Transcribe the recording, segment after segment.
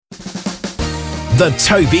The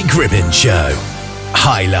Toby Gribbin Show.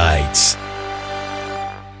 Highlights.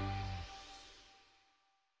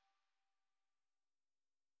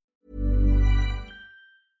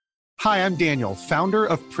 Hi, I'm Daniel, founder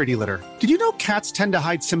of Pretty Litter. Did you know cats tend to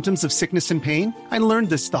hide symptoms of sickness and pain? I learned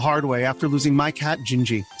this the hard way after losing my cat,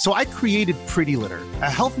 Gingy. So I created Pretty Litter, a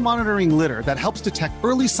health monitoring litter that helps detect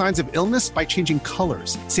early signs of illness by changing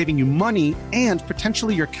colors, saving you money and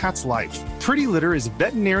potentially your cat's life. Pretty Litter is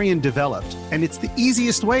veterinarian developed, and it's the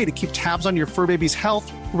easiest way to keep tabs on your fur baby's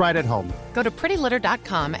health right at home. Go to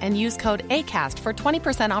prettylitter.com and use code ACAST for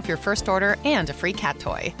 20% off your first order and a free cat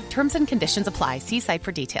toy. Terms and conditions apply. See site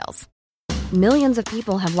for details. Millions of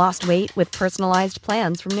people have lost weight with personalized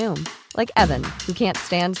plans from Noom. Like Evan, who can't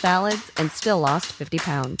stand salads and still lost 50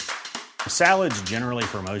 pounds. Salads generally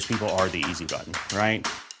for most people are the easy button, right?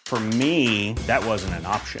 For me, that wasn't an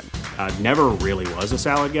option. I never really was a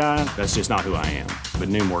salad guy. That's just not who I am. But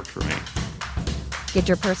Noom worked for me. Get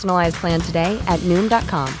your personalized plan today at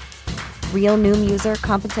Noom.com. Real Noom user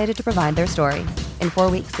compensated to provide their story. In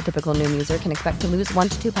 4 weeks, the typical Noom user can expect to lose 1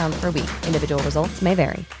 to 2 pounds per week. Individual results may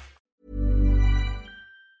vary.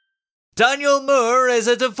 Daniel Moore is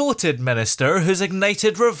a devoted minister who's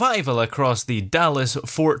ignited revival across the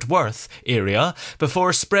Dallas-Fort Worth area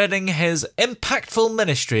before spreading his impactful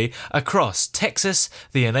ministry across Texas,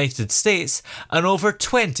 the United States, and over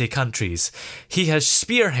 20 countries. He has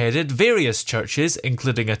spearheaded various churches,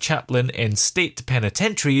 including a chaplain in state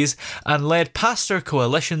penitentiaries, and led pastor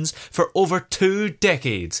coalitions for over 2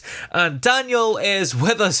 decades. And Daniel is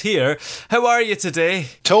with us here. How are you today?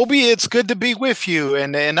 Toby, it's good to be with you,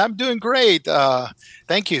 and I'm doing great.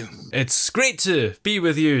 Thank you. It's great to be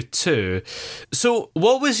with you too. So,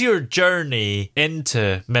 what was your journey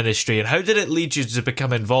into ministry, and how did it lead you to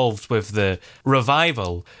become involved with the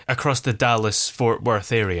revival across the Dallas-Fort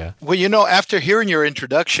Worth area? Well, you know, after hearing your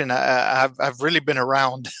introduction, I've really been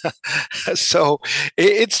around. So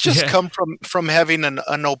it's just come from having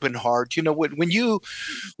an open heart. You know, when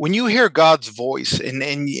you hear God's voice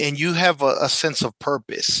and you have a sense of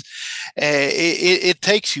purpose, it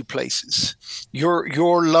takes you places.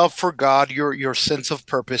 Your love for God, your sense of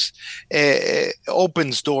purpose,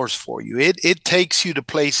 opens doors for you. It takes you to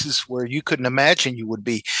places where you couldn't imagine you would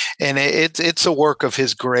be, and it's a work of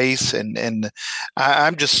His grace, and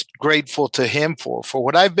I'm just grateful to Him for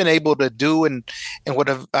what I've been able to do and what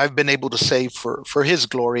I've been able to say for His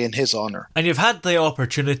glory and His honor. And you've had the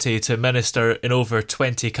opportunity to minister in over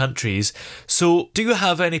 20 countries. So, do you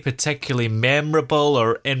have any particularly memorable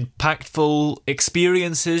or impactful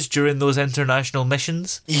experiences during those international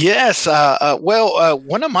missions? Yes.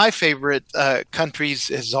 One of my favorite countries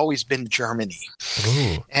has always been Germany.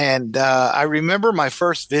 Ooh. And I remember my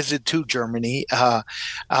first visit to Germany.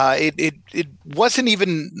 It wasn't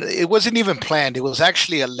even planned. It was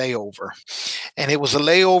actually a layover, and it was a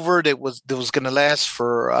layover that was going to last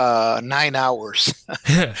for 9 hours.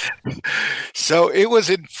 So it was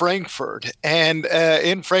in Frankfurt, and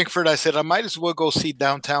in Frankfurt, I said I might as well go see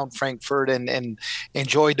downtown Frankfurt and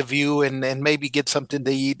enjoy the view and maybe get something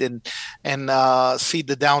to eat and see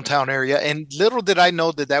the downtown area. And little did I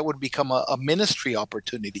know that would become a ministry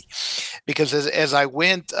opportunity, because as I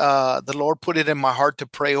went, the Lord put it in my heart to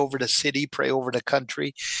pray over the city, pray over the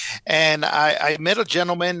country. And I met a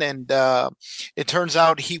gentleman, and it turns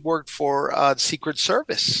out he worked for Secret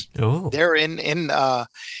Service there in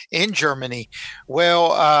Germany.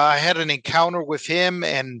 Well, I had an encounter with him,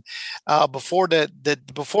 and before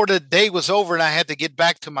the day was over and I had to get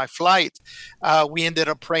back to my flight, we ended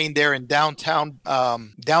up praying there in downtown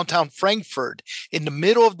Frankfurt, in the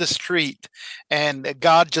middle of the street, and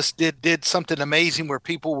God just did something amazing where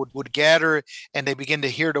people would gather and they begin to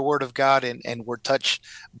hear the word of God and were touched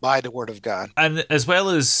by the word of God. And as well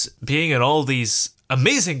as being in all these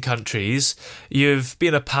amazing countries, you've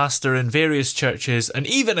been a pastor in various churches and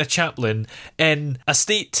even a chaplain in a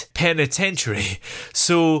state penitentiary.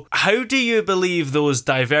 So how do you believe those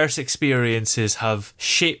diverse experiences have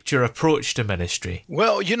shaped your approach to ministry?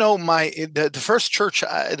 Well, you know, the first church,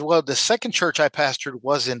 the second church I pastored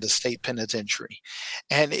was in the state penitentiary,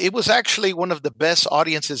 and it was actually one of the best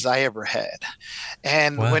audiences I ever had.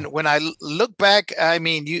 And wow. when I look back, I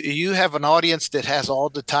mean, you have an audience that has all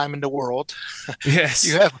the time in the world. Yes.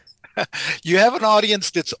 You have an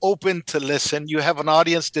audience that's open to listen. You have an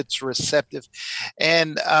audience that's receptive.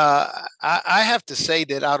 And I have to say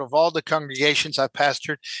that out of all the congregations I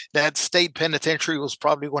pastored, that state penitentiary was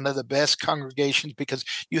probably one of the best congregations because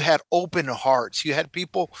you had open hearts. You had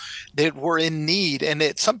people that were in need. And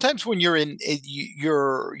sometimes when you're in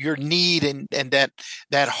your need and that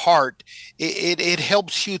heart, it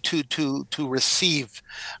helps you to receive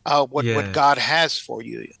what God has for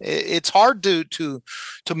you. It's hard to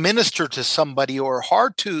minister to somebody, or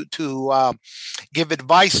hard to give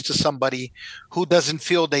advice to somebody who doesn't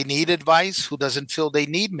feel they need advice, who doesn't feel they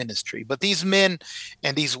need ministry. But these men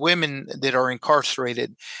and these women that are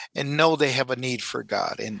incarcerated and know they have a need for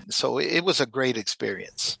God. And so it was a great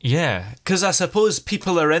experience. Yeah, because I suppose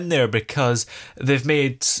people are in there because they've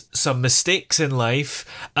made some mistakes in life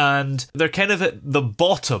and they're kind of at the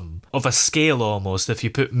bottom of a scale almost. If you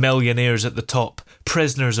put millionaires at the top,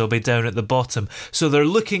 prisoners will be down at the bottom. So they're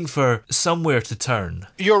looking for somewhere to turn.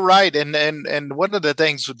 You're right. And one of the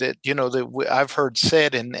things that, that I've heard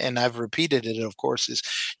said, and I've repeated it, of course, is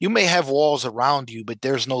you may have walls around you, but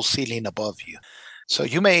there's no ceiling above you. So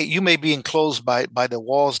you may be enclosed by the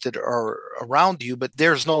walls that are around you, but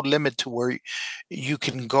there's no limit to where you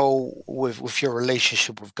can go with your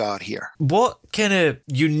relationship with God here. What kind of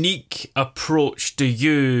unique approach do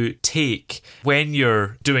you take when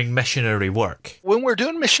you're doing missionary work? When we're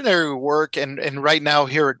doing missionary work, and right now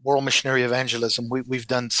here at World Missionary Evangelism, we've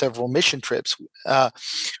done several mission trips.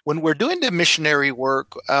 When we're doing the missionary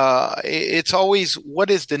work, it's always what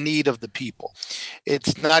is the need of the people.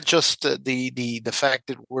 It's not just the fact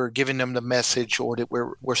that we're giving them the message or that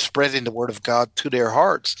we're spreading the word of God to their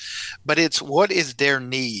hearts, but it's what is their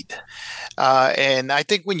need. And I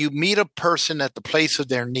think when you meet a person at the place of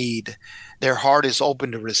their need, their heart is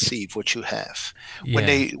open to receive what you have.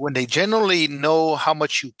 Yeah. When they generally know how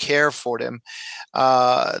much you care for them,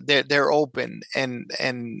 they're open and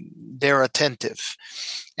they're attentive.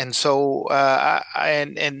 And so,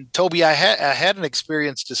 and Toby, I had an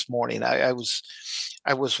experience this morning. I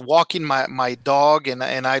was walking my dog, and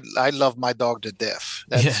I love my dog to death.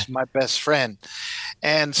 That's my best friend.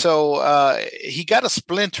 And so he got a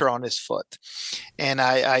splinter on his foot. And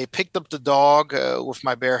I picked up the dog with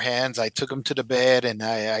my bare hands. I took him to the bed, and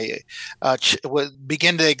I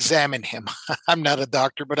began to examine him. I'm not a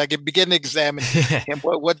doctor, but I began to examine him.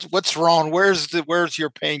 What's wrong? Where's your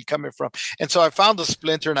pain coming from? And so I found the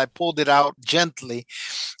splinter, and I pulled it out gently.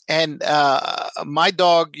 And my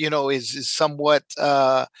dog, is somewhat,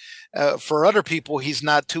 for other people, he's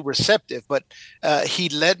not too receptive, but he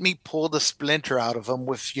let me pull the splinter out of him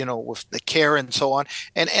with the care and so on.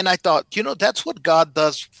 And I thought, that's what God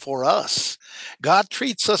does for us. God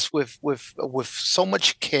treats us with so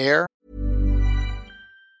much care.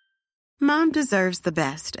 Mom deserves the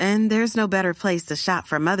best, and there's no better place to shop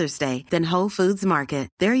for Mother's Day than Whole Foods Market.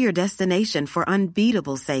 They're your destination for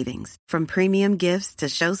unbeatable savings, from premium gifts to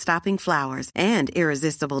show-stopping flowers and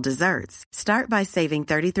irresistible desserts. Start by saving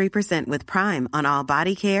 33% with Prime on all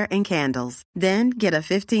body care and candles. Then get a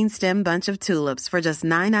 15-stem bunch of tulips for just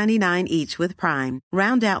 $9.99 each with Prime.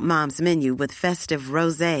 Round out Mom's menu with festive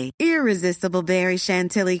rosé, irresistible berry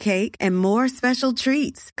chantilly cake, and more special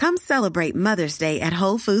treats. Come celebrate Mother's Day at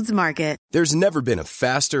Whole Foods Market. There's never been a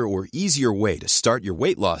faster or easier way to start your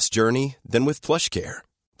weight loss journey than with PlushCare.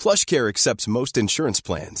 PlushCare accepts most insurance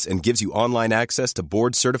plans and gives you online access to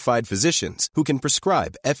board-certified physicians who can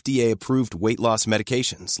prescribe FDA-approved weight loss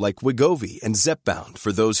medications like Wegovy and Zepbound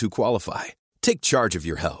for those who qualify. Take charge of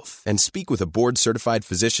your health and speak with a board-certified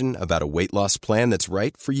physician about a weight loss plan that's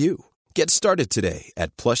right for you. Get started today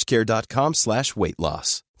at plushcare.com/weight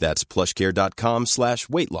loss. That's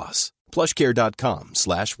plushcare.com/weight loss.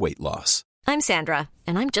 plushcare.com/weight loss. I'm Sandra,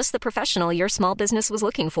 and I'm just the professional your small business was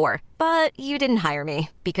looking for. But you didn't hire me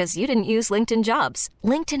because you didn't use LinkedIn Jobs.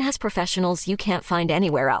 LinkedIn has professionals you can't find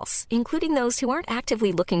anywhere else, including those who aren't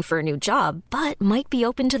actively looking for a new job, but might be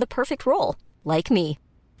open to the perfect role, like me.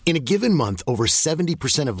 In a given month, over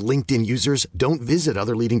 70% of LinkedIn users don't visit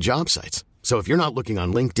other leading job sites. So if you're not looking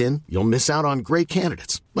on LinkedIn, you'll miss out on great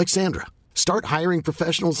candidates, like Sandra. Start hiring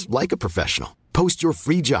professionals like a professional. Post your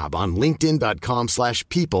free job on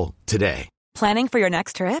linkedin.com/people today. Planning for your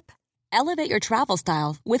next trip? Elevate your travel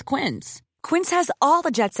style with Quince. Quince has all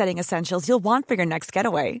the jet-setting essentials you'll want for your next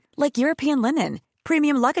getaway, like European linen,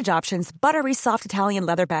 premium luggage options, buttery soft Italian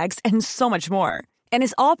leather bags, and so much more. And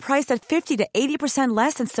is all priced at 50 to 80%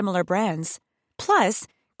 less than similar brands. Plus,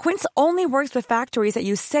 Quince only works with factories that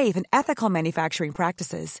use safe and ethical manufacturing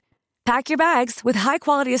practices. Pack your bags with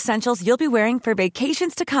high-quality essentials you'll be wearing for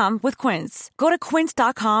vacations to come with Quince. Go to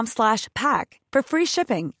quince.com/pack for free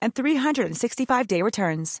shipping and 365-day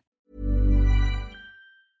returns.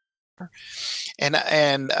 and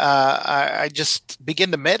I just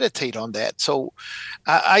begin to meditate on that. So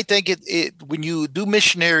I think it when you do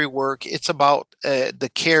missionary work, it's about the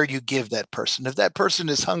care you give that person. If that person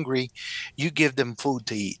is hungry, you give them food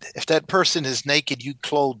to eat. If that person is naked, you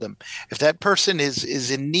clothe them. If that person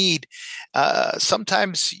is in need,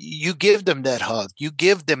 sometimes you give them that hug. You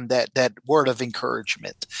give them that word of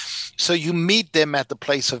encouragement. So you meet them at the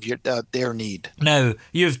place of their need. Now,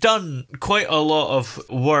 you've done quite a lot of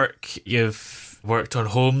work. You've worked on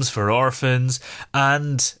homes for orphans,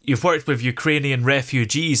 and you've worked with Ukrainian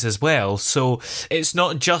refugees as well. So it's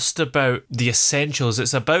not just about the essentials,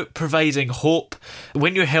 it's about providing hope.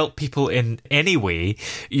 When you help people in any way,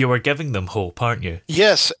 you are giving them hope, aren't you?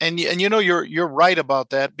 Yes, and you know, you're right about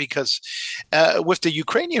that, because with the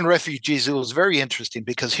Ukrainian refugees, it was very interesting,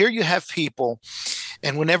 because here you have people,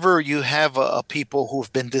 and whenever you have a people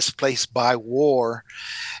who've been displaced by war,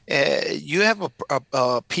 you have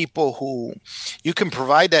a people who you can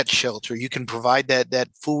provide that shelter, you can provide that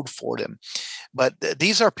food for them. But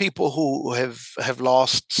these are people who have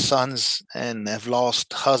lost sons and have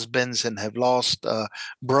lost husbands and have lost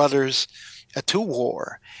brothers to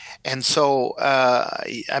war. And so,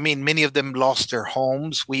 I mean, many of them lost their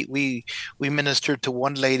homes. We ministered to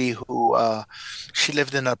one lady who she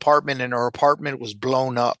lived in an apartment, and her apartment was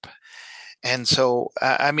blown up. And so,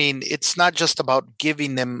 I mean, it's not just about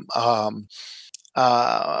giving them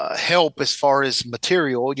help as far as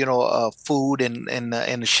material, food and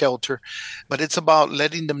a shelter, but it's about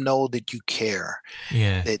letting them know that you care,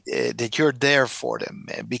 that you're there for them,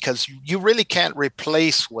 because you really can't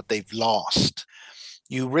replace what they've lost.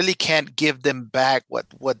 You really can't give them back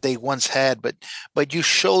what they once had, but you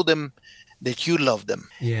show them that you love them.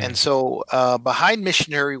 Yeah. And so behind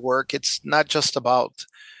missionary work, it's not just about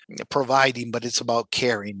providing, but it's about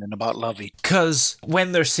caring and about loving. Because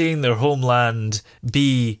when they're seeing their homeland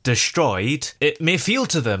be destroyed, it may feel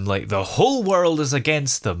to them like the whole world is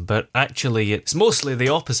against them, but actually it's mostly the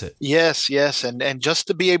opposite. Yes, and just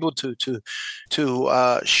to be able to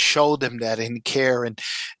show them that and care. And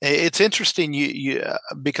it's interesting, you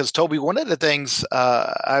because Toby, one of the things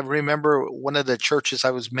I remember, one of the churches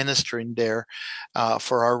I was ministering there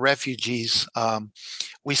for our refugees,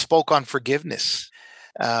 we spoke on forgiveness.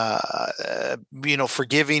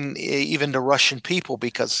 Forgiving even the Russian people,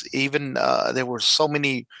 because even there were so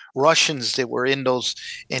many Russians that were in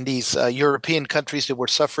these European countries that were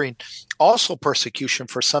suffering also persecution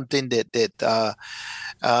for something that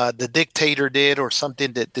the dictator did, or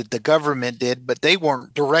something that the government did, but they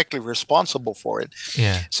weren't directly responsible for it.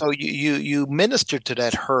 Yeah. So you minister to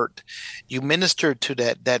that hurt, you minister to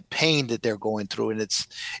that pain that they're going through, and it's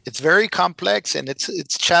very complex and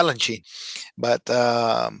it's challenging, but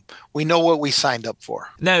we know what we signed up for.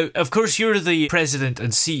 Now, of course, you're the president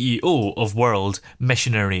and CEO of World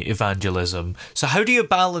Missionary Evangelism. So how do you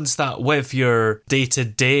balance that with your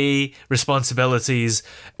day-to-day responsibilities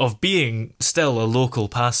of being still a local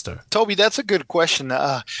pastor? Toby, that's a good question.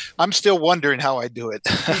 I'm still wondering how I do it.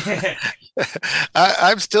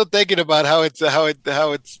 I'm still thinking about how it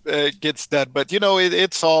gets done. But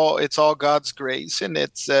it's all God's grace, and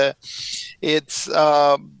it's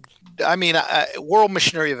World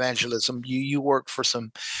Missionary Evangelism, you work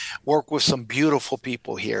with some beautiful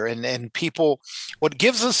people here, and people, what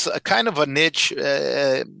gives us a kind of a niche,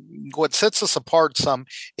 what sets us apart some,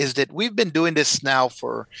 is that we've been doing this now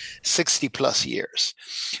for 60 plus years.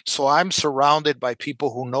 So I'm surrounded by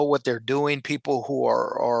people who know what they're doing, people who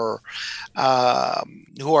are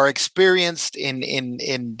experienced in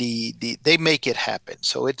the they make it happen.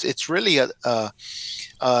 So it's really a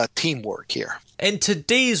teamwork here. In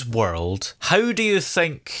today's world, how do you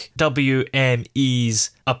think WME's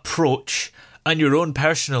approach and your own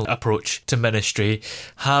personal approach to ministry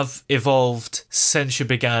have evolved since you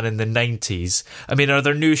began in the 90s? I mean, are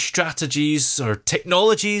there new strategies or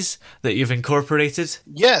technologies that you've incorporated?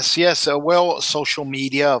 Yes. Well, social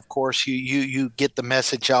media, of course, you get the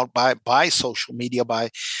message out by social media,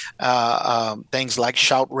 by things like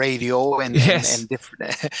Shout Radio and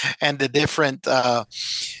different and the different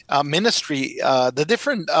ministry, the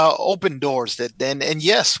different open doors and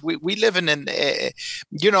yes, we live in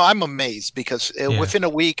I'm amazed because within a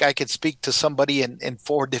week I could speak to somebody in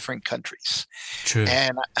 4 different countries. True.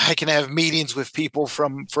 And I can have meetings with people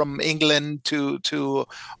from England to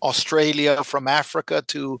Australia, from Africa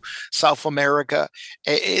to South America.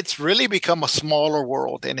 It's really become a smaller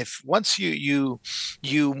world. And if once you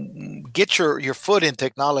get your foot in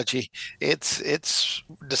technology, it's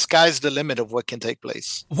the sky's the limit of what can take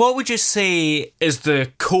place. What would you say is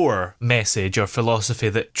the core message or philosophy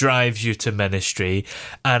that drives you to ministry,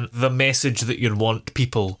 and the message message that you'd want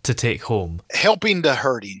people to take home? Helping the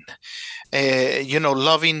hurting.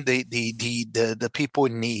 Loving the people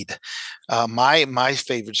in need. My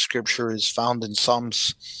favorite scripture is found in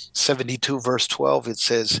Psalms 72 verse 12. It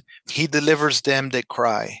says, "He delivers them that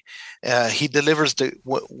cry." He delivers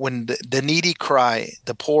when the needy cry,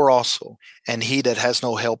 the poor also, and he that has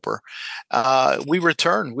no helper. We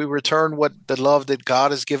return what the love that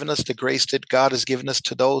God has given us, the grace that God has given us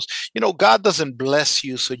to those. God doesn't bless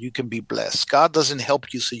you so you can be blessed. God doesn't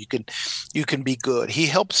help you so you can be good. He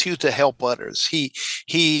helps you to help others.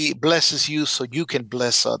 He blesses you so you can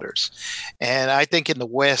bless others. And I think in the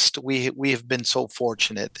West we have been so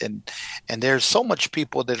fortunate, and there's so much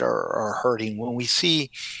people that are hurting. When we see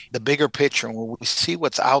the bigger picture, and when we see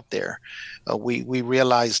what's out there, we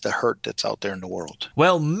realize the hurt that's out there in the world.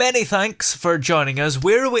 Well, many thanks for joining us.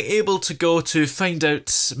 Where are we able to go to find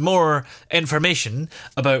out more information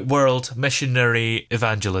about World Missionary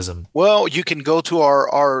Evangelism? Well, you can go to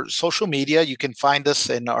our social media. You can find us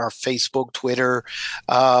in our Facebook, Twitter,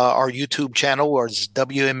 our YouTube channel, or it's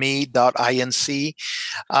wme.inc,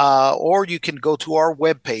 or you can go to our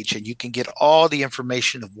webpage and you can get all the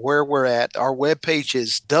information of where we're at. Our webpage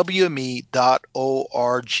is wme.org.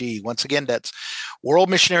 Once again, that's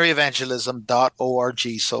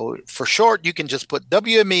worldmissionaryevangelism.org. So for short, you can just put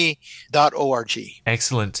wme.org.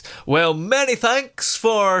 Excellent. Well, many thanks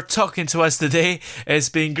for talking to us today. It's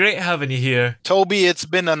been great having you here. Toby, it's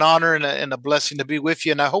been an honor and a blessing to be with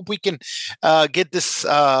you. And I hope we can get this,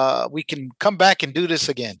 we can come back and do this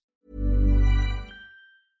again.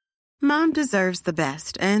 Mom deserves the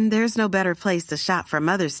best, and there's no better place to shop for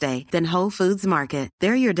Mother's Day than Whole Foods Market.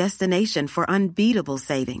 They're your destination for unbeatable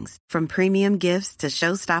savings, from premium gifts to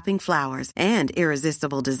show-stopping flowers and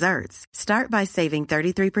irresistible desserts. Start by saving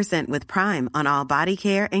 33% with Prime on all body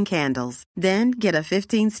care and candles. Then get a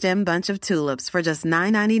 15-stem bunch of tulips for just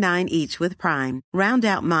 $9.99 each with Prime. Round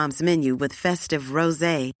out Mom's menu with festive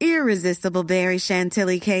rosé, irresistible berry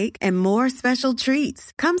chantilly cake, and more special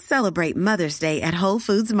treats. Come celebrate Mother's Day at Whole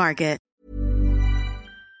Foods Market.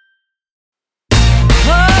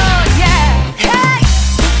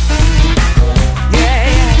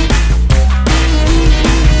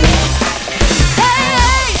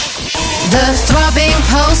 The throbbing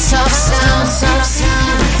pulse of sound.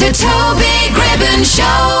 The Toby Gribbon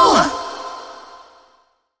Show.